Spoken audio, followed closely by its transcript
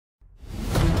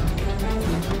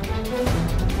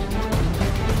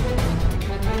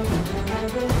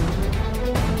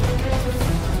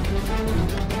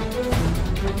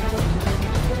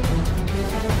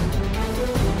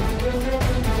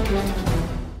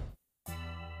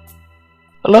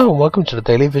Hello and welcome to the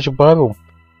Daily Visual Bible.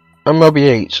 I'm Robbie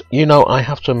Yates. You know, I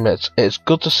have to admit, it's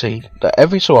good to see that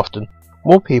every so often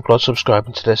more people are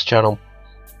subscribing to this channel.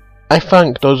 I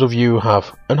thank those of you who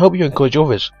have, and hope you encourage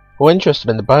others who are interested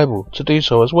in the Bible to do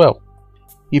so as well.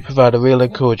 You provide a real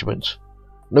encouragement,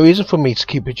 and a reason for me to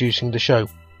keep producing the show.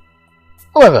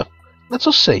 However, let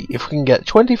us see if we can get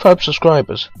 25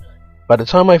 subscribers by the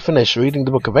time I finish reading the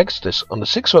book of Exodus on the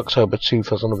 6th of October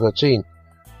 2013.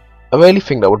 I really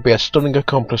think that would be a stunning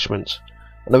accomplishment,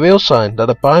 and a real sign that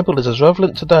the Bible is as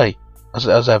relevant today as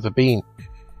it has ever been.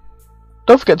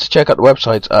 Don't forget to check out the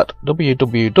website at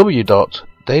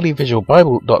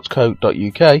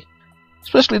www.dailyvisualbible.co.uk,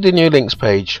 especially the new links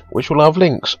page, which will have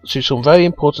links to some very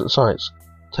important sites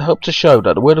to help to show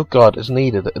that the Word of God is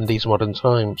needed in these modern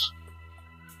times.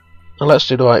 And let's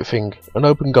do the right thing and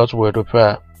open God's Word with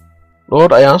prayer.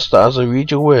 Lord, I ask that as I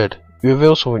read your Word, you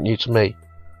reveal something new to me.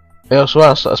 I also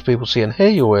ask that as people see and hear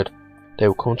your word, they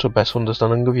will come to a better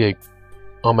understanding of you.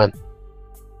 Amen.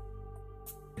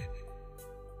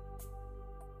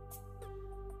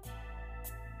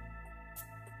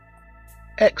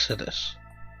 Exodus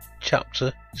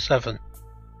chapter 7.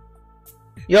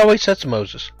 Yahweh said to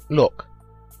Moses, Look,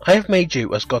 I have made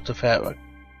you as God to Pharaoh,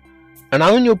 and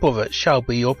Aaron your brother shall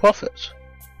be your prophet.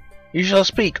 You shall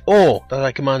speak all that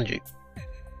I command you,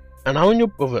 and Aaron your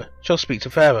brother shall speak to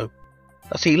Pharaoh,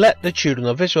 that he let the children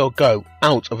of Israel go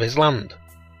out of his land.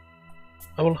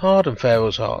 I will harden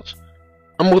Pharaoh's heart,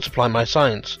 and multiply my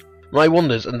signs, my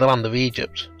wonders in the land of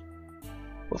Egypt.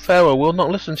 But Pharaoh will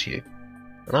not listen to you,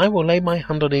 and I will lay my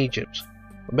hand on Egypt,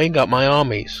 and bring out my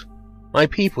armies, my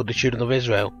people the children of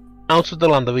Israel, out of the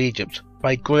land of Egypt,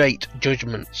 by great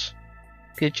judgments.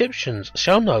 The Egyptians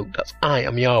shall know that I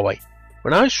am Yahweh,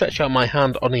 when I stretch out my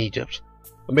hand on Egypt,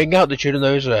 and bring out the children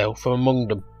of Israel from among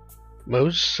them.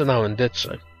 Moses and Aaron did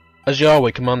so, as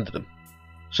Yahweh commanded them.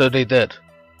 So they did.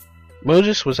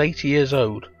 Moses was 80 years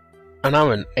old, and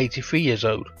Aaron 83 years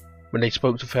old, when they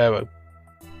spoke to Pharaoh.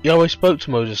 Yahweh spoke to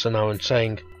Moses and Aaron,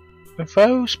 saying, When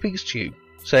Pharaoh speaks to you,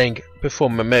 saying,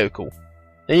 Perform a miracle,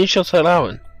 then you shall tell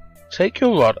Aaron, Take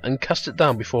your rod and cast it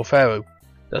down before Pharaoh,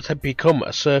 that it become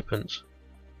a serpent.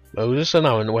 Moses and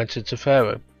Aaron went into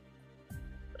Pharaoh,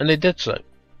 and they did so,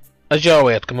 as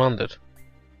Yahweh had commanded.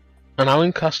 And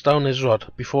Aaron cast down his rod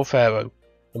before Pharaoh,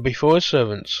 and before his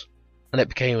servants, and it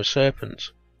became a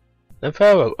serpent. Then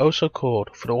Pharaoh also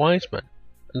called for the wise men,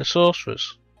 and the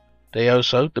sorcerers. They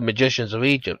also, the magicians of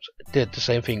Egypt, did the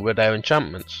same thing with their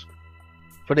enchantments.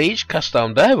 For they each cast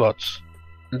down their rods,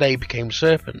 and they became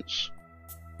serpents.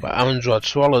 But Aaron's rod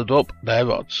swallowed up their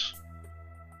rods.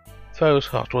 Pharaoh's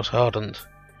heart was hardened,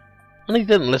 and he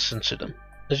didn't listen to them,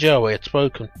 as Yahweh had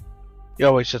spoken.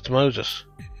 Yahweh said to Moses,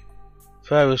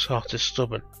 Pharaoh's heart is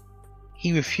stubborn.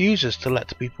 He refuses to let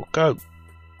the people go.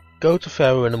 Go to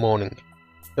Pharaoh in the morning.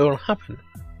 It will happen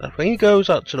that when he goes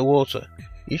out to the water,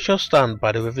 you shall stand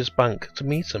by the river's bank to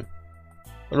meet him.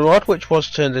 And the rod which was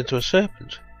turned into a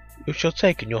serpent, you shall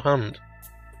take in your hand.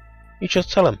 You shall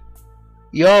tell him,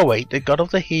 Yahweh, the God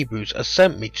of the Hebrews, has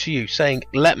sent me to you, saying,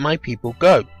 Let my people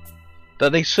go,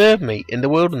 that they serve me in the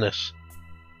wilderness.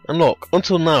 And look,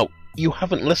 until now, you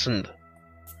haven't listened.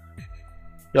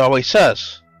 Yahweh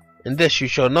says, In this you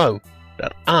shall know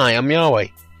that I am Yahweh.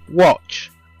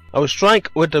 Watch, I will strike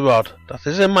with the rod that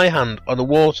is in my hand on the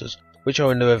waters which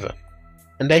are in the river,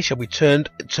 and they shall be turned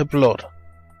to blood.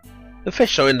 The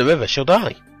fish that are in the river shall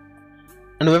die,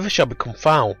 and the river shall become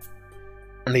foul,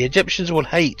 and the Egyptians will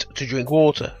hate to drink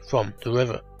water from the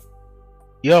river.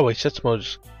 Yahweh said to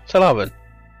Moses, Tell Aaron,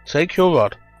 Take your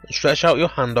rod and stretch out your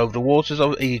hand over the waters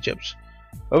of Egypt,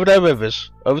 over their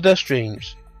rivers, over their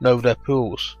streams, and over their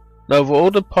pools, and over all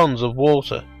the ponds of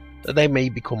water, that they may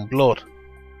become blood.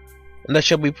 And there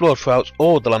shall be blood throughout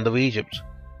all the land of Egypt,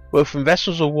 both in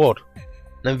vessels of wood,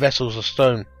 and in vessels of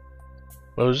stone.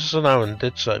 Moses and Aaron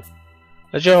did so,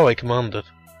 as Yahweh commanded,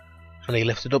 and he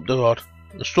lifted up the rod,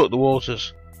 and struck the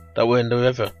waters that were in the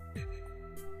river,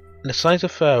 in the sight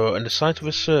of Pharaoh and the sight of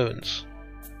his servants,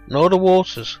 and all the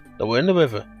waters that were in the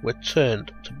river were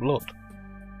turned to blood.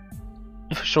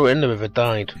 The fish that were in the river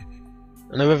died,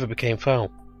 and the river became foul.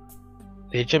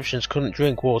 The Egyptians couldn't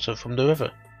drink water from the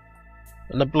river,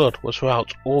 and the blood was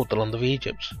throughout all the land of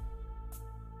Egypt.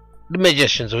 The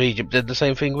magicians of Egypt did the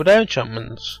same thing with their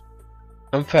enchantments,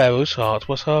 and Pharaoh's heart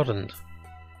was hardened,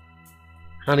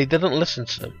 and he didn't listen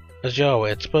to them, as Yahweh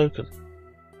had spoken.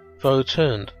 Pharaoh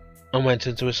turned and went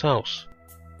into his house,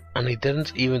 and he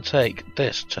didn't even take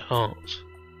this to heart.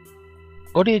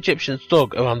 All the Egyptians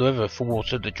dug around the river for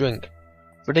water to drink,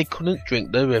 for they couldn't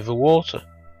drink the river water.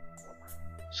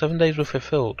 7 days were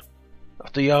fulfilled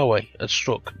after Yahweh had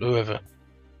struck the river.